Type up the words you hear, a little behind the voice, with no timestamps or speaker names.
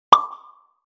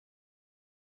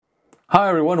Hi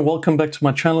everyone, welcome back to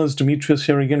my channel. It's Dimitrios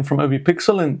here again from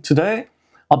Obipixel, and today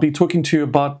I'll be talking to you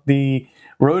about the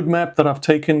roadmap that I've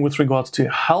taken with regards to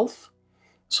health.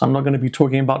 So I'm not going to be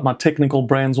talking about my technical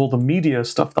brands or the media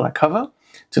stuff that I cover.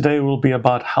 Today will be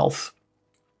about health.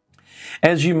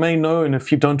 As you may know, and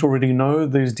if you don't already know,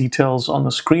 there's details on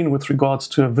the screen with regards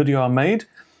to a video I made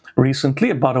recently,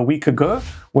 about a week ago,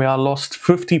 where I lost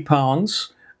 50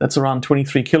 pounds, that's around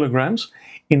 23 kilograms,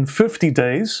 in 50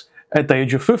 days at the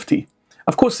age of 50.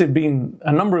 Of course, there have been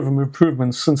a number of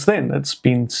improvements since then. It's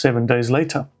been 7 days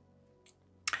later.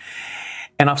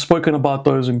 And I've spoken about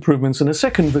those improvements in a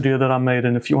second video that I made,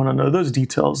 and if you want to know those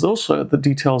details, also the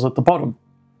details at the bottom.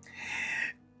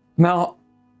 Now,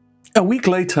 a week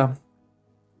later,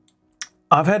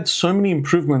 I've had so many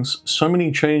improvements, so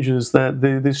many changes that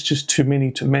there's just too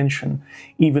many to mention,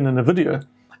 even in a video.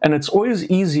 And it's always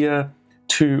easier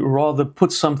to rather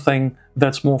put something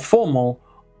that's more formal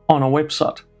on a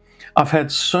website. I've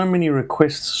had so many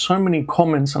requests, so many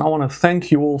comments, and I want to thank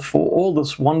you all for all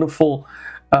this wonderful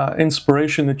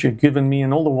inspiration that you've given me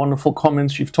and all the wonderful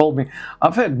comments you've told me.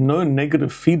 I've had no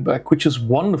negative feedback, which is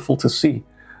wonderful to see.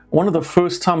 One of the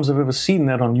first times I've ever seen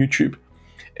that on YouTube.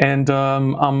 And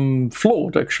I'm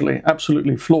floored, actually,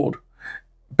 absolutely floored.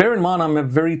 Bear in mind, I'm a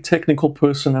very technical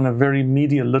person and a very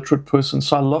media literate person,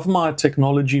 so I love my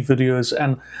technology videos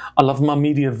and I love my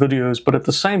media videos, but at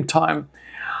the same time,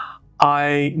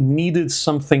 I needed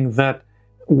something that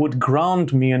would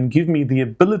ground me and give me the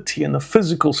ability and the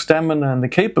physical stamina and the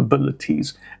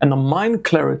capabilities and the mind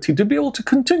clarity to be able to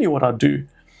continue what I do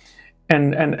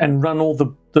and run all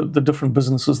the different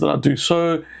businesses that I do.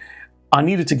 So I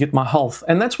needed to get my health,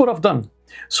 and that's what I've done.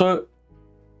 So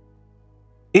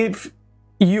if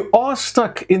you are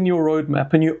stuck in your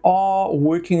roadmap and you are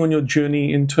working on your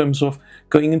journey in terms of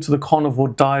going into the carnivore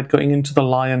diet, going into the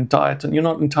lion diet, and you're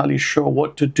not entirely sure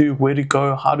what to do, where to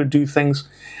go, how to do things,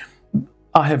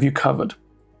 I have you covered.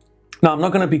 Now, I'm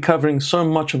not going to be covering so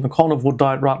much of the carnivore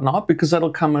diet right now because that'll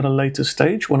come at a later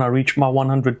stage when I reach my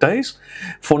 100 days.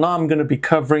 For now, I'm going to be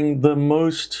covering the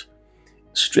most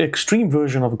extreme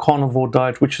version of a carnivore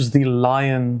diet, which is the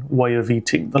lion way of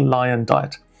eating, the lion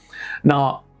diet.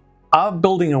 Now, I'm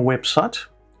building a website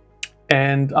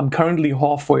and I'm currently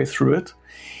halfway through it.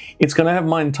 It's going to have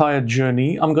my entire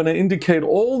journey. I'm going to indicate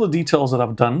all the details that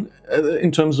I've done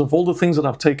in terms of all the things that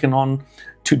I've taken on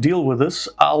to deal with this.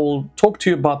 I'll talk to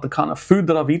you about the kind of food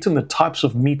that I've eaten, the types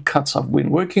of meat cuts I've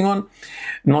been working on,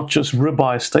 not just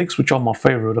ribeye steaks, which are my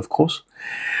favorite, of course.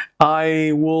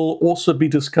 I will also be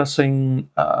discussing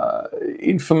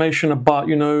information about,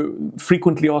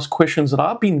 frequently asked questions that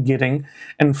I've been getting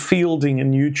and fielding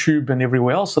in YouTube and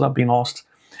everywhere else that I've been asked.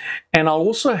 And I'll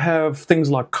also have things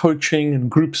like coaching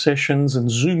and group sessions and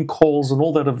Zoom calls and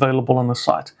all that available on the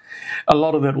site. A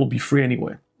lot of that will be free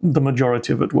anyway. The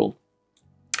majority of it will.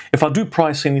 If I do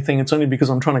price anything, it's only because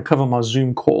I'm trying to cover my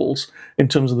Zoom calls in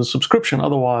terms of the subscription.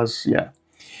 Otherwise, yeah.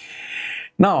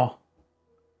 Now,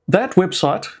 that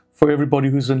website, for everybody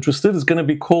who's interested, is going to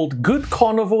be called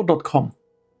goodcarnivore.com.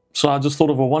 So I just thought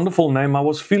of a wonderful name. I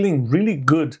was feeling really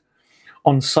good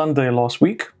on Sunday last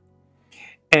week,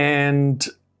 and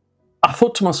I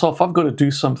thought to myself, I've got to do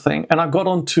something. And I got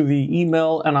onto the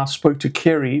email and I spoke to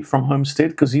Kerry from Homestead,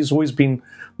 because he's always been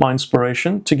my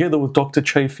inspiration, together with Dr.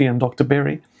 Chafee and Dr.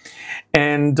 Berry.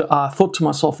 And I thought to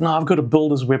myself, no, I've got to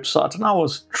build this website. And I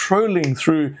was trolling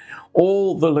through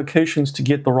all the locations to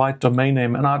get the right domain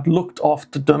name. And I'd looked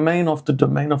after domain after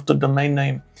domain after domain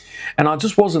name. And I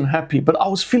just wasn't happy. But I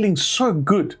was feeling so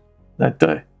good that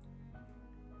day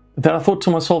that I thought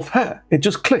to myself, hey, it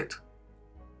just clicked.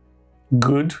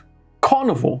 Good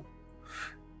Carnivore.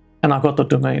 And I got the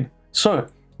domain. So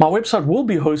my website will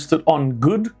be hosted on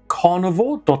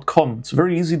goodcarnivore.com. It's a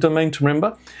very easy domain to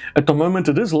remember. At the moment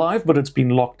it is live, but it's been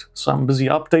locked. So I'm busy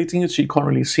updating it, so you can't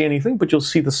really see anything, but you'll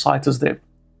see the site is there.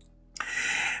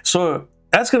 So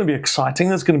that's going to be exciting.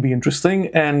 That's going to be interesting.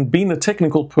 And being a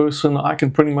technical person, I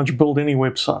can pretty much build any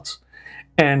websites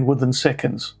and within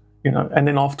seconds. And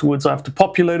then afterwards I have to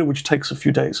populate it, which takes a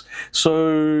few days.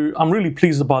 So I'm really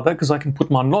pleased about that because I can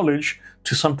put my knowledge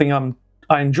to something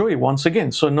I enjoy once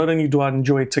again. So not only do I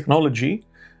enjoy technology,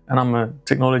 and I'm a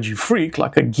technology freak,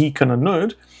 like a geek and a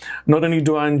nerd, not only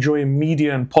do I enjoy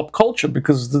media and pop culture,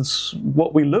 because that's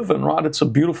what we live in, right? It's a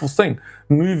beautiful thing.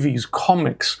 Movies,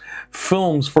 comics,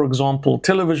 films, for example,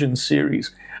 television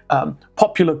series,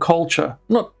 popular culture,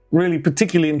 not really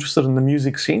particularly interested in the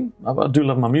music scene. I do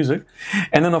love my music.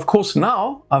 And then, of course,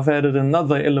 now I've added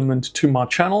another element to my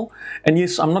channel. And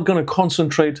yes, I'm not going to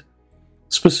concentrate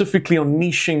specifically on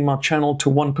niching my channel to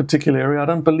one particular area. I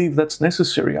don't believe that's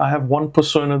necessary. I have one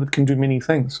persona that can do many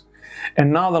things.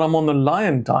 And now that I'm on the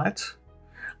lion diet,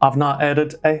 I've now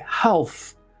added a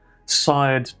health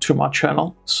side to my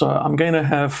channel. So I'm going to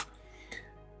have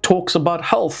talks about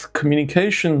health,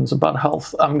 communications about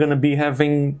health. I'm going to be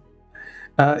having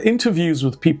interviews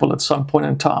with people at some point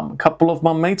in time. A couple of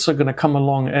my mates are going to come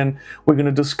along and we're going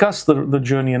to discuss the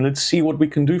journey, and let's see what we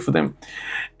can do for them.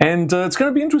 And it's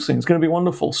going to be interesting. It's going to be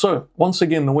wonderful. So once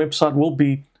again, the website will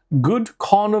be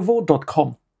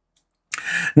goodcarnivore.com.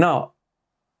 Now,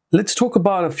 let's talk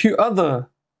about a few other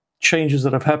changes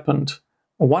that have happened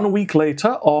 1 week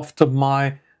later after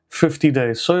my 50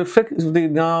 days. So effectively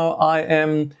now I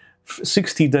am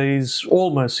 60 days,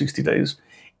 almost 60 days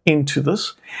into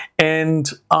this, and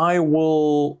I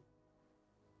will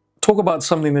talk about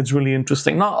something that's really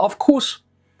interesting. Now, of course,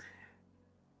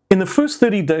 in the first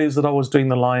 30 days that I was doing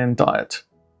the lion diet,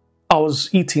 I was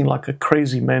eating like a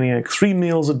crazy maniac, 3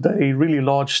 meals a day, really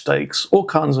large steaks, all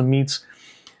kinds of meats,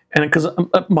 and because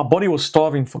my body was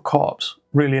starving for carbs,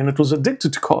 really, and it was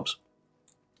addicted to carbs.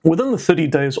 Within the 30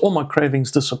 days, all my cravings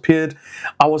disappeared.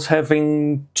 I was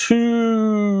having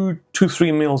 2 to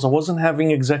 3 meals. I wasn't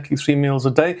having exactly 3 meals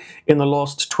a day in the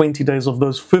last 20 days of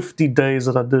those 50 days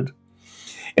that I did.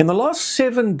 In the last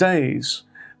 7 days,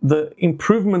 the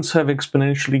improvements have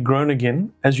exponentially grown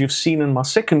again, as you've seen in my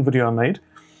second video I made.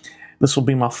 This will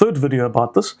be my third video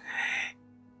about this.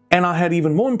 And I had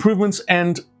even more improvements,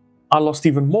 and I lost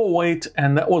even more weight,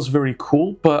 and that was very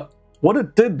cool. But what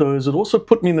it did, though, is it also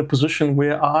put me in a position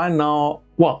where I now,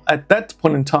 well, at that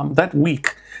point in time, that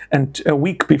week and a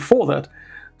week before that,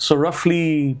 so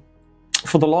roughly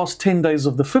for the last 10 days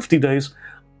of the 50 days,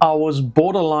 I was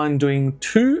borderline doing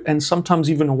 2 and sometimes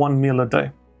even 1 meal a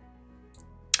day.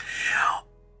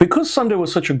 Because Sunday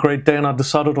was such a great day and I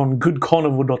decided on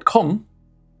goodcarnivore.com,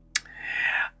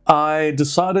 I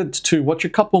decided to watch a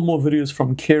couple more videos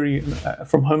from Kerry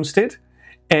from Homestead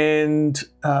and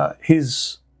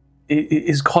his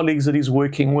colleagues that he's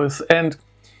working with. And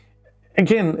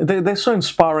again, they're so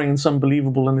inspiring and it's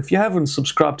unbelievable. And if you haven't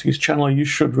subscribed to his channel, you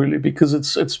should really, because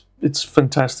it's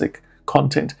fantastic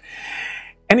content.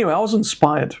 Anyway, I was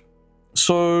inspired.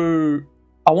 So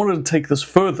I wanted to take this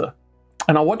further.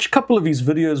 And I watched a couple of his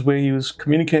videos where he was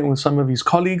communicating with some of his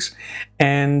colleagues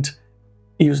and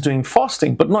he was doing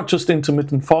fasting, but not just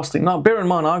intermittent fasting. Now, bear in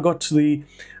mind, I got to the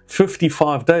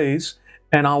 55 days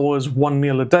and I was 1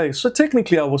 meal a day. So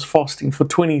technically I was fasting for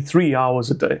 23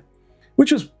 hours a day,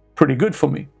 which is pretty good for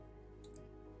me,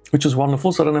 which is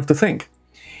wonderful, so I don't have to think.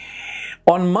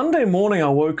 On Monday morning, I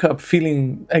woke up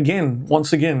feeling,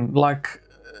 once again, like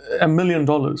 $1 million.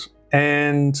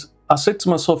 And I said to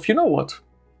myself, you know what?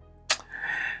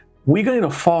 We're going to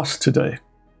fast today.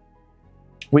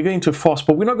 We're going to fast,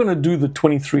 but we're not going to do the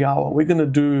 23 hour. We're going to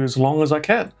do as long as I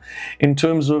can. In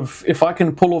terms of if I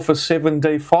can pull off a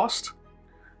 7-day fast,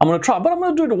 I'm going to try, but I'm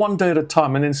going to do it 1 day at a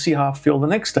time and then see how I feel the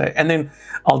next day. And then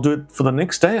I'll do it for the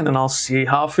next day and then I'll see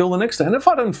how I feel the next day. And if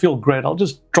I don't feel great, I'll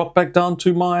just drop back down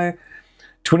to my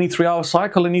 23-hour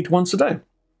cycle and eat once a day.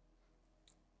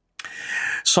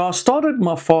 So I started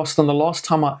my fast, and the last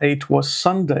time I ate was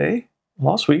Sunday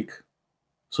last week.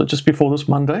 So just before this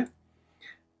Monday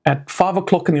at 5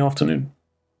 o'clock in the afternoon.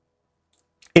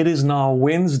 It is now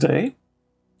Wednesday.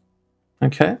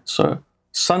 Okay, so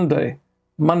Sunday,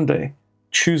 Monday,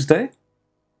 Tuesday.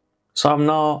 So I'm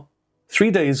now 3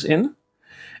 days in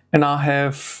and I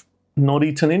have not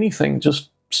eaten anything, just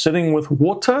sitting with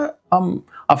water.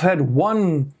 I've had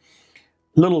 1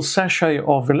 little sachet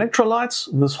of electrolytes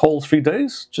this whole 3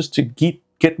 days just to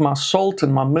get my salt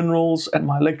and my minerals and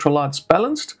my electrolytes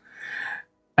balanced.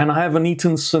 And I haven't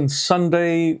eaten since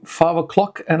Sunday, 5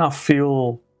 o'clock, and I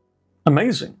feel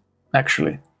amazing,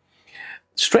 actually.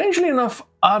 Strangely enough,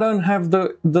 I don't have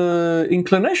the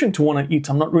inclination to want to eat.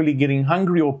 I'm not really getting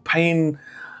hungry or pain,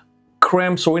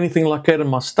 cramps or anything like that in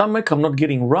my stomach. I'm not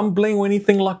getting rumbling or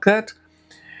anything like that.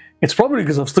 It's probably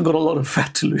because I've still got a lot of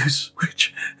fat to lose,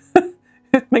 which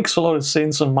it makes a lot of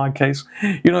sense in my case.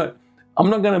 You know, I'm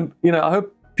not going to, I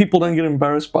hope people don't get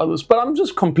embarrassed by this, but I'm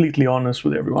just completely honest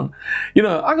with everyone. You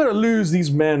know, I got to lose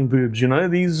these man boobs, you know,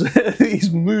 these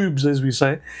moobs, as we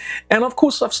say. And of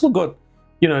course, I've still got,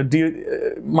 you know,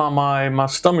 my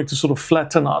stomach to sort of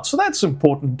flatten out. So that's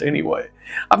important anyway.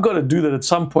 I've got to do that at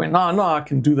some point. Now I know I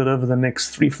can do that over the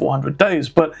next 300-400 days,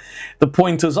 but the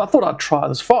point is I thought I'd try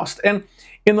this fast. And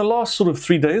in the last sort of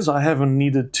 3 days, I haven't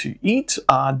needed to eat.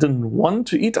 I didn't want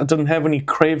to eat. I didn't have any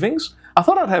cravings. I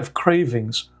thought I'd have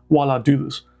cravings while I do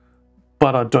this,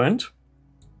 but I don't.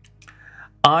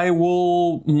 I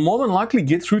will more than likely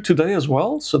get through today as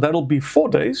well. So that'll be 4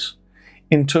 days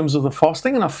in terms of the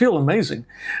fasting, and I feel amazing.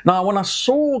 Now, when I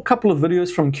saw a couple of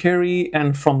videos from Kerry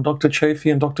and from Dr.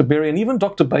 Chafee and Dr. Berry and even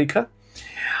Dr. Baker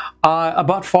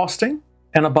about fasting,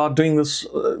 and about doing this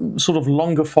sort of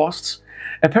longer fasts.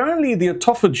 Apparently the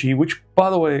autophagy, which, by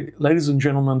the way, ladies and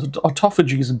gentlemen,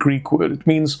 autophagy is a Greek word. It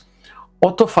means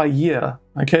autophagia.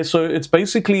 Okay, so it's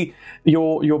basically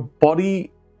your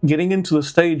body getting into the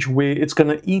stage where it's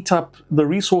going to eat up the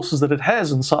resources that it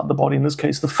has inside the body, in this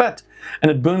case the fat, and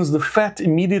it burns the fat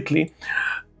immediately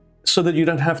so that you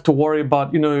don't have to worry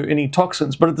about, you know, any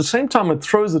toxins. But at the same time, it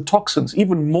throws the toxins,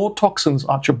 even more toxins,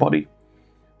 out your body.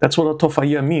 That's what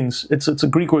autophagia means. It's a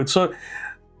Greek word. So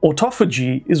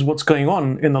autophagy is what's going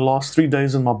on in the last 3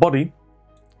 days in my body.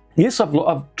 Yes,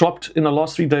 I've dropped in the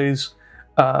last 3 days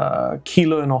 1.5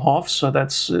 kilos, so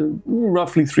that's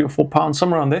roughly 3 or 4 pounds,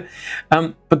 somewhere around there.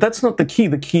 But that's not the key.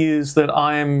 The key is that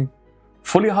I am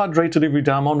fully hydrated every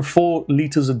day. I'm on 4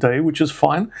 liters a day, which is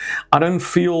fine. I don't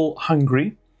feel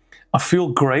hungry. I feel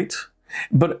great.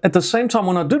 But at the same time,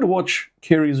 when I did watch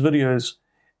Kerry's videos,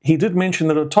 he did mention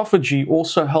that autophagy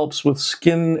also helps with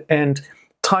skin and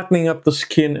tightening up the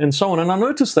skin and so on. And I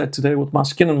noticed that today with my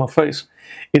skin and my face.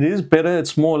 It is better.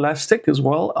 It's more elastic as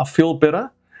well. I feel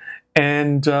better.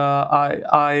 And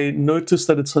I noticed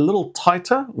that it's a little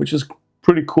tighter, which is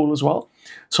pretty cool as well.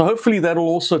 So hopefully that'll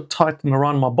also tighten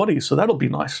around my body. So that'll be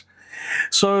nice.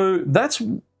 So that's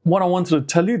what I wanted to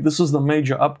tell you. This is the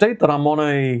major update, that I'm on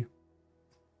a,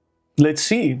 let's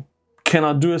see, can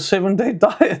I do a 7-day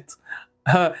diet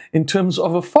in terms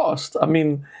of a fast? I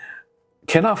mean,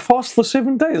 can I fast for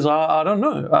 7 days? I don't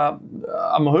know.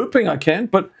 I'm hoping I can,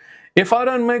 but if I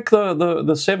don't make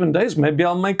the 7 days, maybe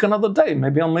I'll make another day.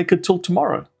 Maybe I'll make it till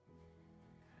tomorrow.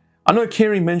 I know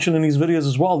Kerry mentioned in his videos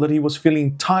as well that he was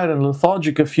feeling tired and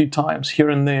lethargic a few times here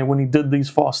and there when he did these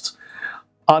fasts.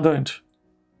 I don't.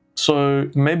 So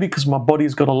maybe because my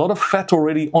body's got a lot of fat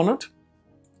already on it,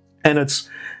 and it's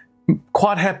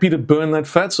quite happy to burn that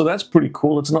fat, so that's pretty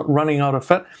cool. It's not running out of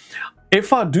fat.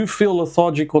 If I do feel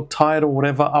lethargic or tired or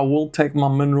whatever, I will take my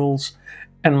minerals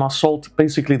and my salt,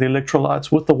 basically the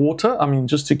electrolytes, with the water. I mean,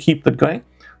 just to keep that going.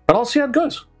 But I'll see how it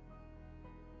goes.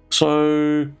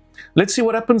 So let's see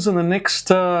what happens in the next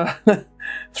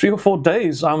 3 or 4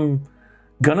 days. I'm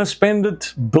gonna spend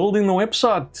it building the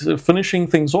website, finishing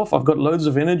things off. I've got loads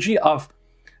of energy. I've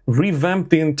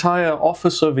revamped the entire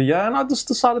office over here, and I just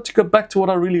decided to go back to what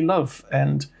I really love.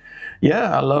 And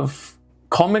yeah, I love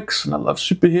comics and I love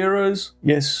superheroes.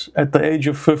 Yes, at the age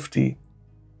of 50,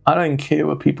 I don't care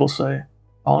what people say.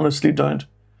 I honestly don't.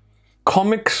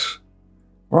 Comics,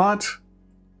 right?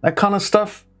 That kind of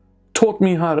stuff taught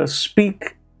me how to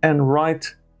speak and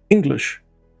write English.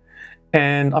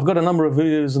 And I've got a number of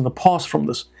videos in the past from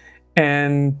this.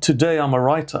 And today I'm a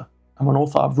writer. I'm an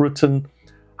author. I've written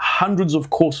hundreds of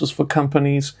courses for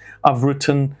companies. I've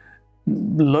written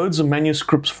loads of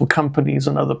manuscripts for companies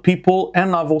and other people.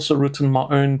 And I've also written my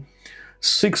own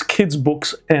 6 kids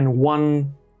books and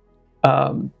 1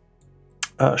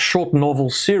 short novel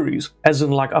series, as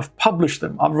in, like, I've published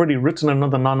them. I've already written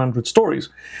another 900 stories.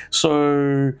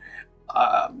 So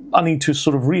I need to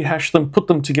sort of rehash them, put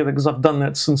them together, because I've done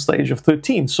that since the age of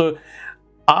 13. So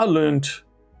I learned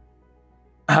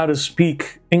how to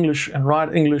speak English and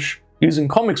write English using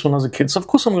comics when I was a kid. So of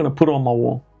course I'm going to put it on my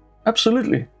wall.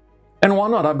 Absolutely. And why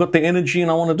not? I've got the energy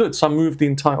and I want to do it. So I moved the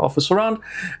entire office around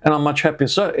and I'm much happier.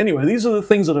 So anyway, these are the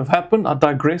things that have happened. I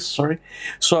digress, sorry.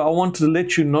 So I wanted to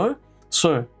let you know.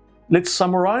 So let's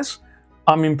summarize.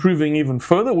 I'm improving even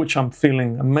further, which I'm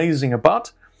feeling amazing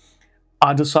about.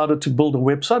 I decided to build a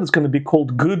website. It's going to be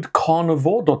called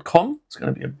goodcarnivore.com. It's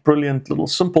going to be a brilliant little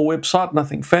simple website,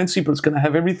 nothing fancy, but it's going to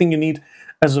have everything you need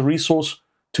as a resource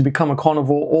to become a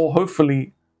carnivore, or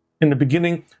hopefully in the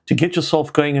beginning to get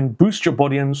yourself going and boost your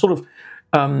body and sort of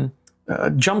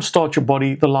jumpstart your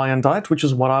body, the lion diet, which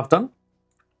is what I've done.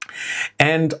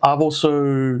 And I've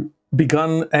also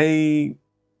begun a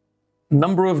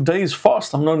number of days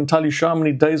fast. I'm not entirely sure how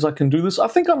many days I can do this. I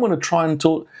think I'm going to try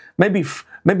until maybe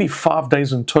 5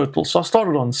 days in total. So I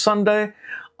started on Sunday.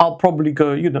 I'll probably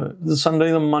go, you know, the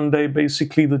Sunday, the Monday,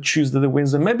 basically the Tuesday, the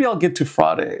Wednesday. Maybe I'll get to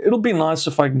Friday. It'll be nice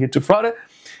if I can get to Friday.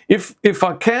 If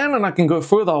I can and I can go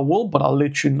further, I will, but I'll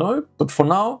let you know. But for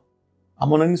now,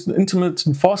 I'm on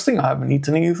intermittent fasting. I haven't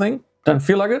eaten anything. Don't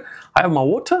feel like it. I have my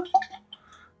water.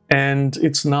 And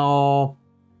it's now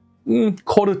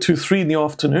 2:45 in the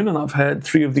afternoon, and I've had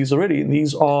 3 of these already. And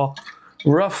these are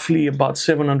roughly about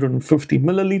 750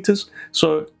 milliliters.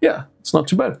 So yeah, it's not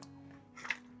too bad.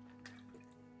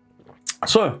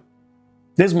 So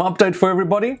there's my update for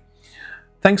everybody.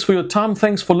 Thanks for your time.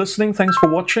 Thanks for listening. Thanks for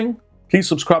watching. Please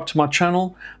subscribe to my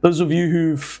channel. Those of you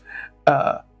who've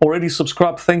already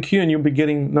subscribed, thank you, and you'll be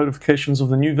getting notifications of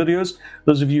the new videos.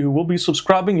 Those of you who will be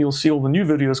subscribing, you'll see all the new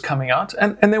videos coming out,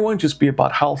 and they won't just be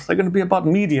about health. They're going to be about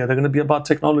media. They're going to be about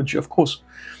technology, of course.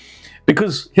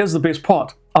 Because here's the best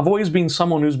part. I've always been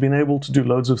someone who's been able to do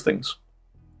loads of things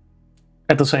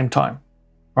at the same time,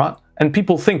 right? And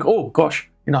people think, oh gosh,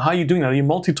 you know, how are you doing that? Are you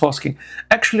multitasking?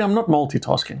 Actually, I'm not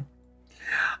multitasking.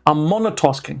 I'm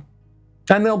monotasking.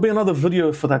 And there'll be another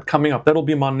video for that coming up. That'll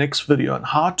be my next video on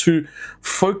how to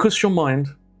focus your mind,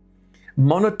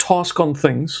 monotask on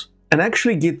things, and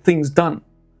actually get things done,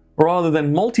 rather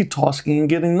than multitasking and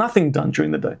getting nothing done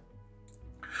during the day.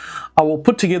 I will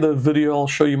put together a video. I'll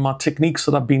show you my techniques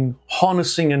that I've been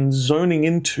harnessing and zoning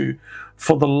into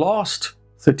for the last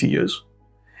 30 years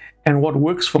and what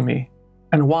works for me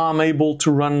and why I'm able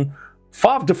to run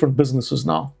 5 different businesses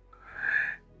now.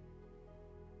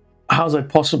 How's that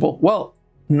possible? Well,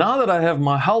 now that I have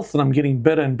my health and I'm getting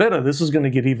better and better, this is going to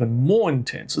get even more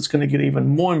intense. It's going to get even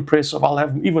more impressive. I'll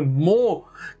have even more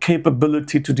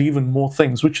capability to do even more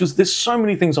things, which is, there's so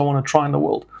many things I want to try in the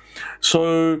world.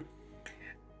 So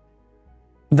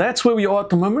that's where we are at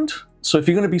the moment. So if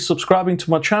you're going to be subscribing to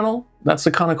my channel, that's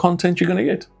the kind of content you're going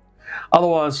to get.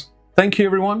 Otherwise, thank you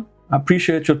everyone. I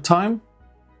appreciate your time,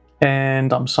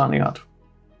 and I'm signing out.